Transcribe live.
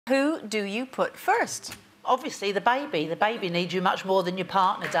Who do you put first? Obviously, the baby. The baby needs you much more than your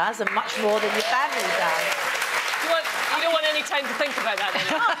partner does and much more than your family does. You don't want any time to think about that, then?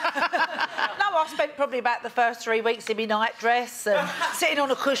 No, I spent probably about the first 3 weeks in my nightdress and sitting on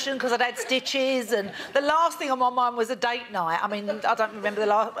a cushion because I'd had stitches, and the last thing on my mind was a date night. I mean, I don't remember the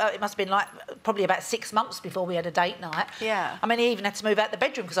last... it must have been, like, probably about 6 months before we had a date night. Yeah. I mean, he even had to move out the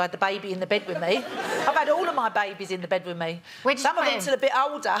bedroom because I had the baby in the bed with me. I've had all of my babies in the bed with me. Some of them till a bit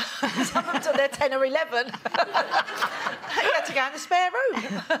older, some of them till they're 10 or 11. He had to go in the spare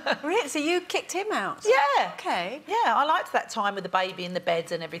room. Really? So you kicked him out? Yeah. OK. Yeah, I liked that time with the baby in the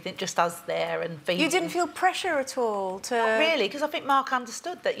bed and everything, just us there and feeding. You didn't feel pressure at all to... Not really, because I think Mark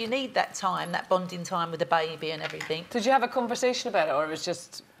understood that you need that time, that bonding time with the baby and everything. Did you have a conversation about it, or it was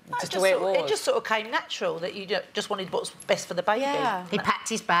just the way it was? It just sort of came natural, that you just wanted what's best for the baby. Yeah. He packed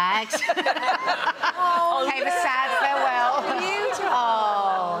his bags. Oh, Gave a sad farewell. Beautiful.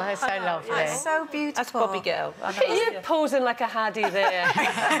 Oh, that's so lovely. That's so beautiful. That's Bobby girl. I know. You're posing like a Haddie there.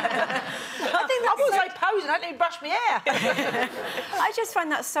 I was like posing, I didn't even brush my hair. I just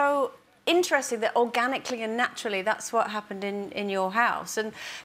find that so interesting that organically and naturally that's what happened in your house. And